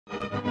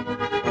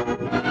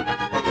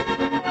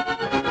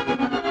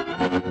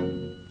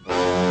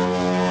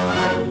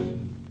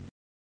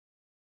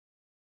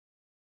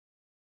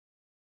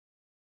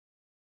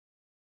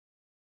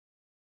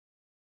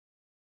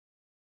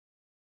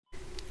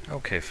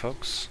Okay,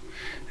 folks.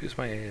 Who's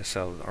my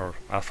ASL or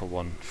Alpha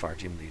 1 fire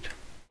team lead?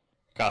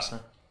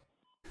 Costner.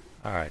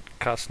 Alright,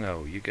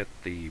 Cosno, you get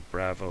the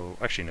Bravo.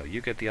 Actually, no, you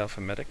get the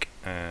Alpha medic,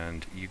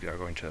 and you are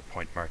going to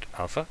point marked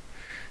Alpha.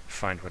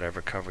 Find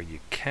whatever cover you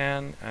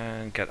can,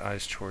 and get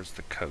eyes towards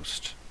the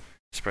coast.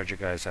 Spread your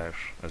guys out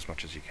as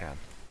much as you can.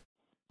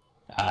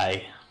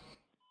 Aye.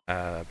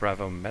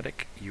 Bravo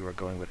medic, you are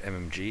going with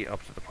MMG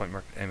up to the point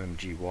marked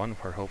MMG1,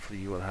 where hopefully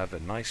you will have a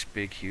nice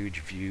big huge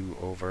view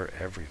over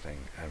everything,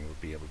 and will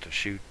be able to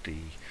shoot the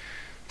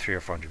 300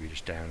 or 400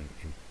 meters down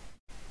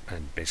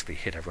and basically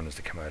hit everyone as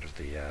they come out of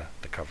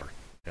the cover,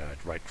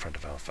 right in front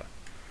of Alpha.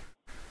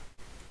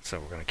 So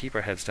we're going to keep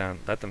our heads down,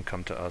 let them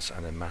come to us,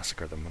 and then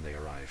massacre them when they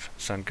arrive.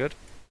 Sound good?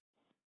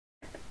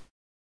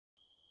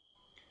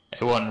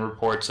 A1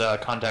 reports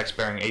contacts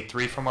bearing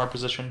 8-3 from our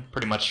position,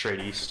 pretty much straight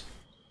east.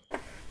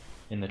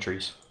 In the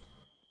trees.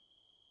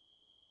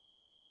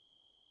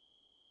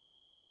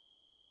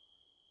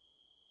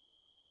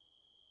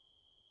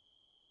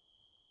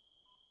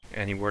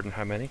 Any word on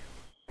how many?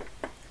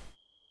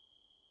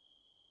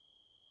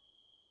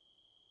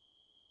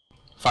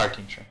 Fire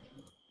team strength.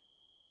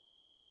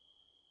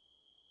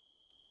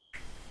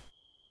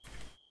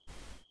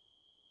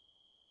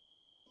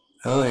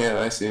 Oh yeah,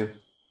 I see him.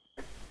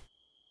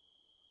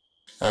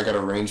 I got a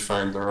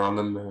rangefinder on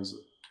them. There's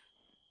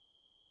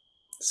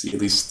see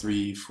at least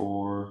 3,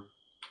 4.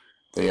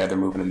 They're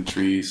moving in the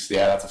trees.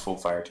 Yeah, that's a full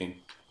fire team.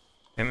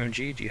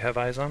 MMG, do you have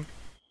eyes on?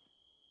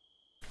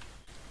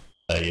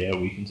 Yeah,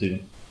 we can see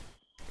them.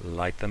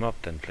 Light them up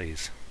then,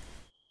 please.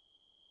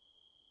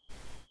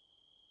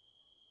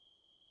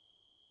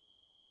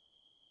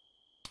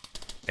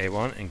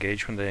 A1,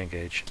 engage when they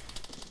engage.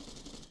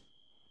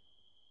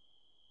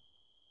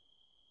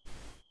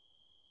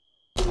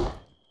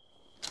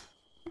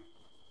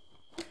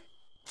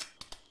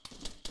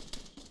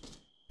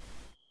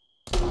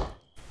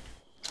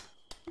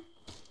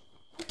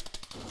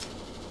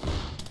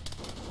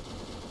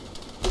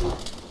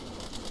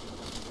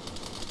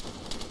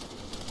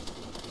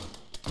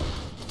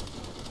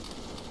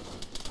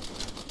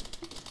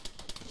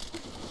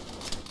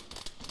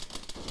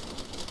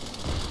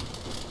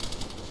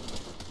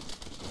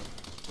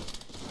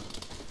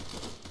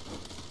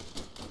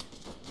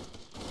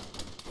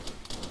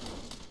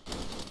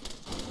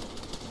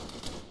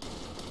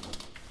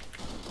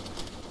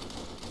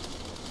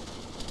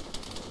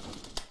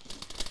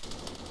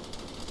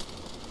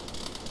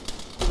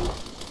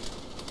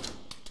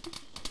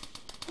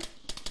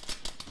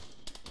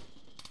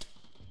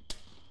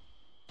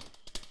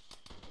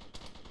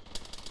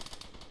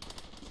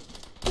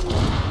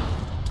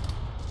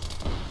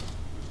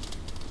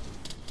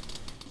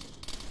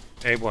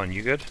 A1,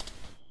 you good?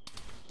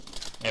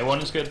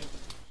 A1 is good.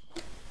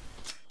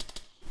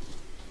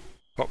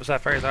 What was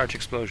that very large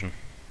explosion?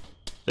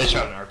 They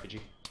shot an RPG.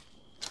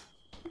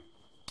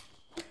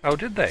 Oh,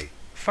 did they?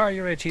 Fire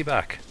your AT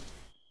back.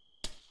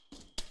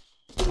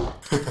 So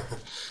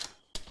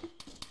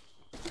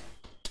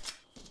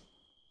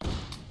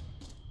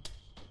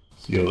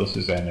this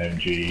is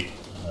NMG.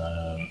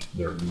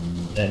 Their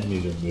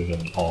enemies are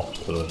moving off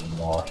to the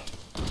north.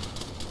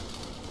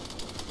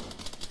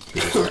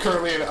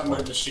 Currently, a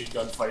machine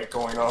gun fight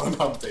going on.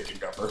 I'm taking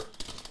cover.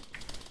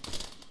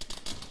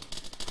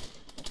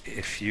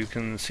 If you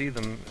can see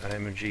them,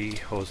 MMG,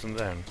 hose them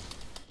down.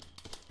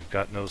 We've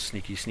got no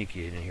sneaky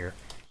in here.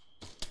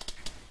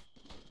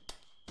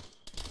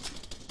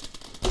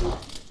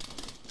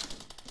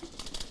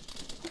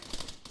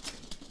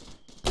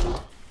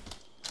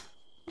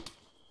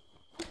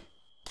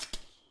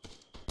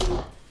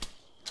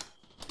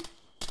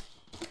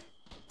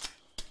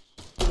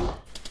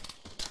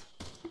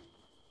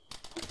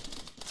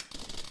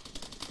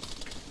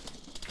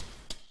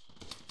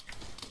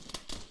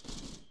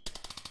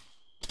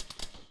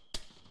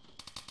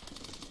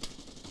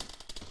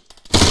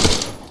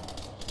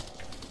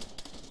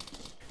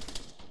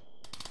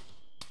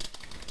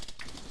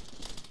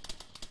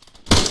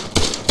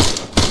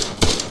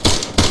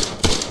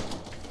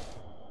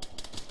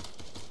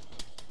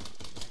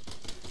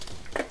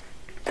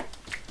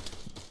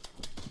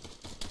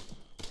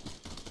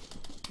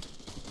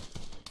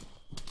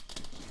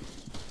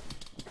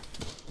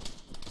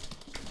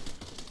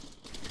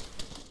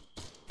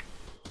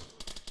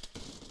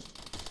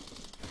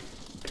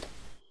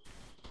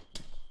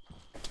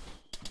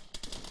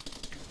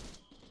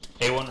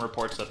 A1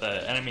 reports that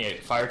the enemy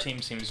fire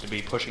team seems to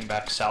be pushing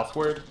back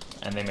southward,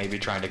 and they may be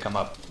trying to come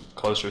up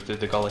closer through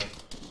the gully.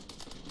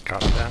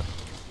 Copy that.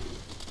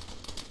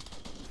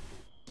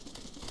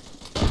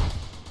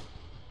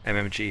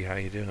 MMG, how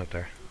you doing up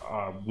there?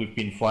 We've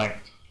been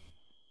flanked.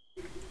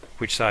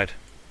 Which side?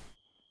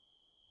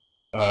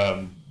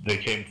 They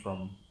came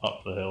from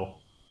up the hill.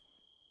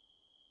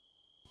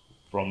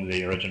 From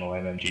the original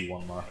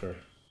MMG1 marker.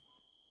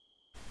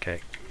 Okay.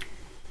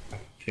 I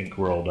think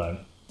we're all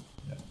down.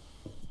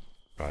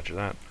 Roger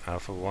that.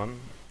 Alpha 1.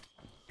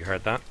 You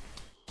heard that?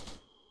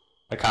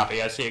 I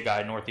copy. I see a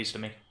guy northeast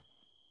of me.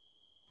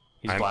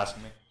 He's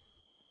blasting me.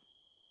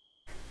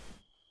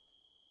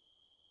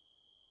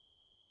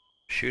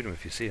 Shoot him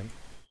if you see him.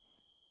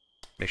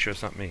 Make sure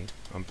it's not me.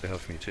 I'm the hell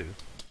from you too.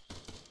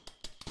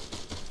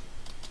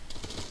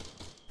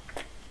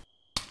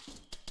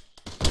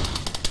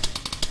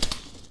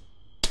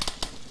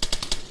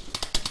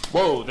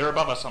 Whoa, they're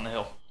above us on the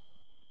hill.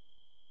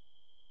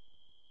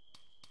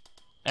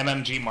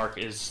 MMG mark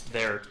is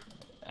their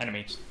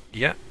enemies.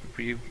 Yeah,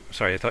 were you...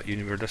 Sorry, I thought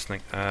you were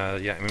listening.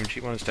 Yeah,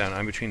 MMG1 is down.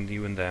 I'm between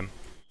you and them.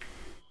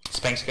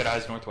 Spanx got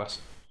eyes northwest.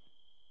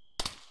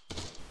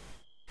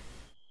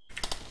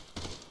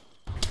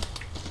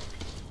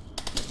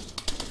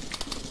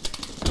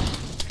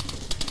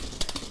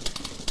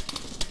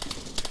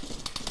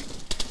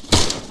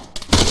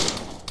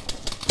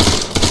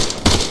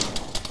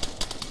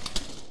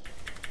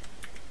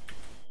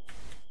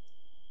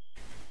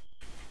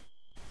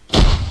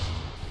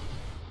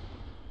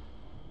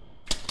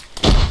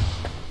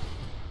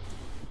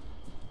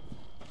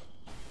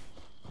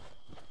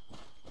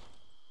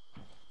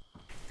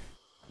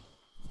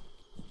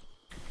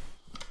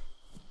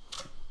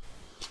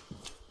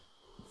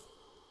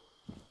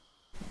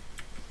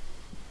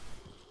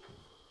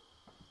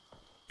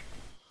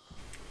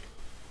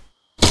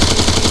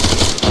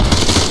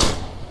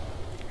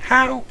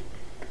 How?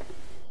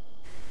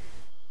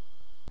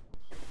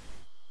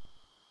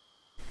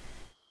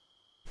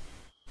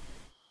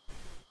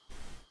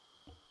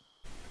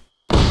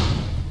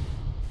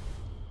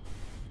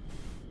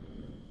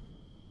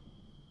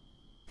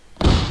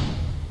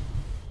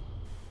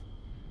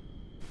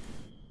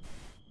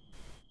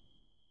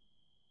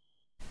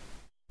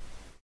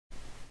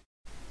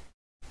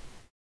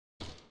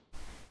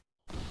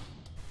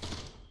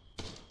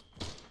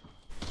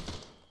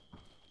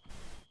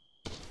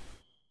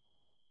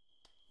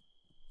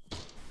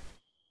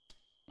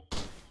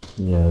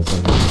 Yeah, it's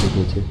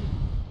like a too.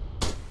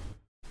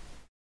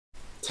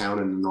 Town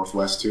in the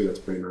northwest too. That's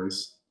pretty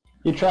nice.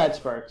 You tried,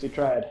 Sparks. You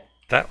tried.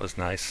 That was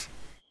nice.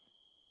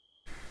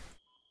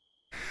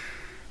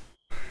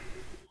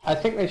 I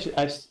think they should.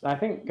 I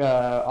think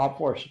Op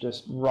 4 should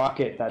just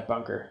rocket that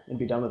bunker and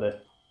be done with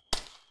it.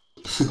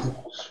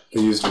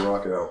 They used a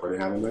rocket out. What do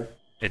you have in there?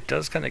 It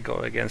does kind of go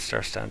against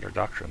our standard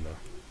doctrine,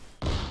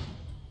 though.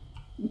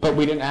 But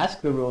we didn't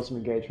ask the rules of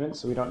engagement,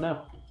 so we don't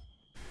know.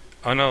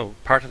 Oh no,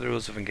 part of the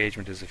rules of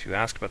engagement is if you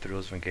ask about the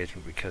rules of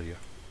engagement, we kill you.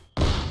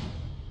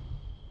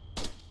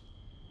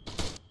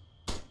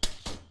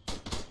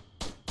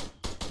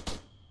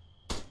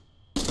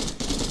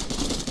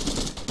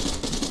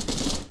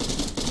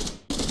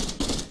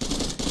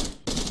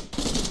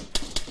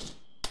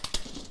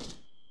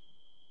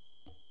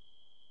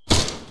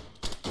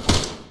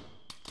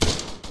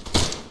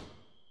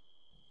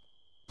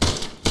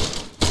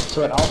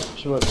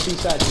 So what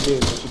Seaside should do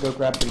is we should go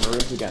grab the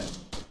Maroons again.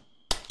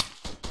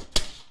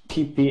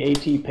 Keep the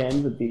AT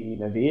pinned with the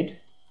Navid.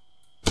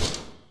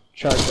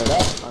 Charge that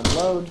up,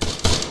 unload,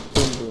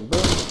 boom, boom,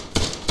 boom.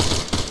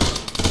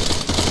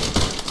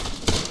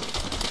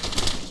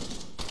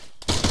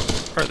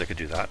 Or they could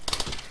do that.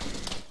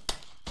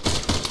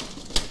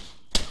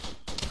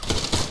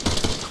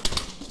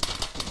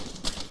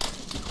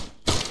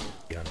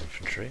 Beyond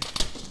infantry.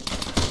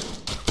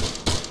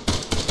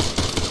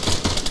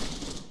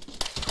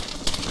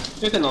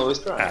 You can always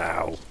try.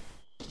 Ow.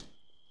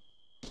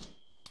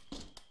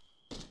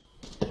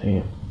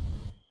 Damn.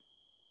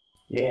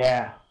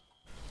 Yeah.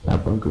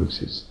 That bunker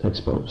is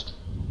exposed.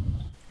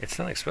 It's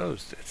not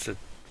exposed. It's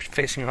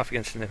facing off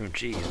against an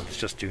MMG and it's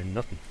just doing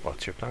nothing.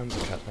 What's your plans,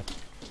 Catnip?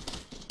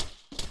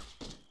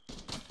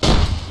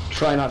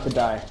 Try not to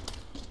die.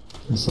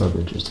 That's sort of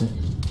interesting.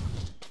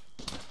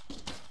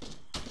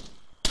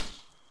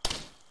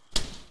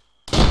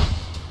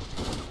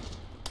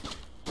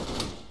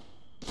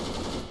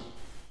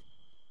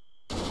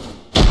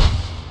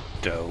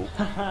 Doe.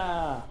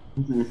 Haha.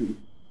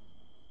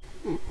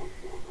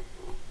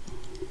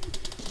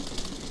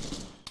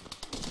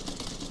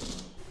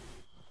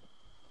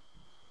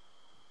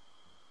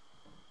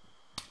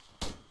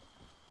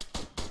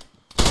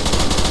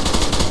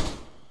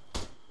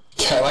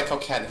 Yeah, I like how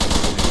Cat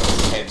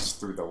his heads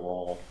through the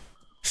wall.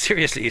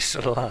 Seriously, he's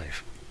still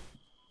alive.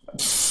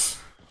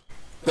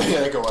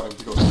 Yeah, I go on him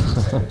to go through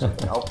his head or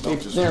something. Oh, no,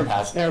 just run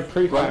past. They're Run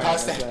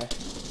past the pre-firing. head.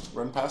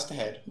 Run past the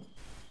head.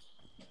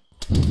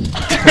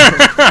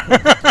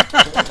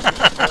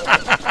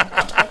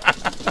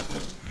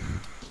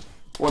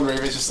 One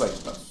Raven's just like,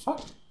 the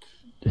fuck?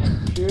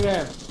 Shoot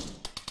him.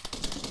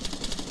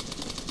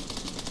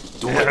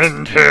 Do it.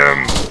 End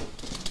him!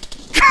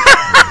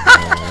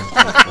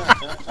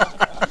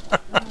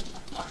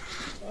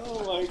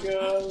 Oh my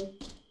god.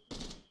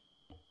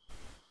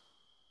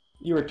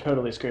 You were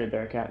totally screwed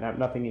there, Catnap.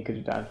 Nothing you could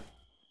have done.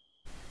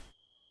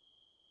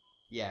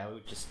 Yeah, we were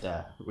just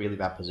really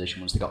bad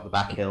position once they got the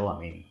back hill. I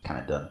mean, kind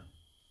of done.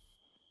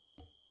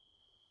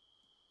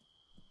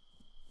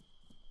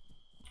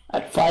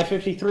 At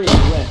 5:53,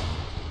 you win.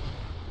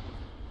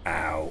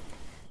 Ow.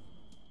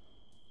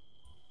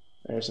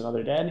 There's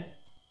another dead.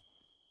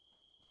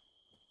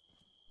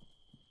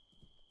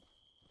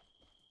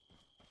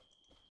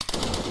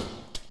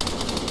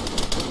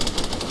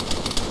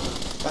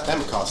 God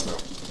damn it, Costner.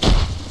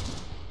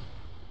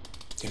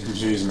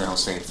 MMG is now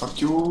saying,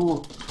 fuck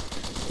you.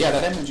 Yeah,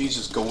 that MMG is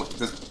just going.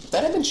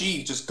 That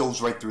MMG just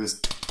goes right through this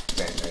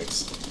damn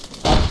eggs.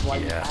 That's why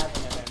you Yeah. have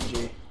an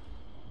MMG.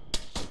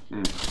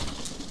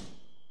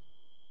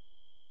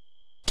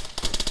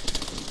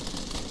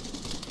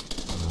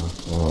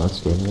 Oh, that's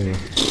good.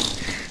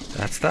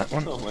 That's that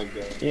one. Oh my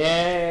god.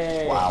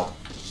 Yay! Wow.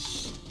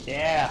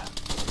 Yeah.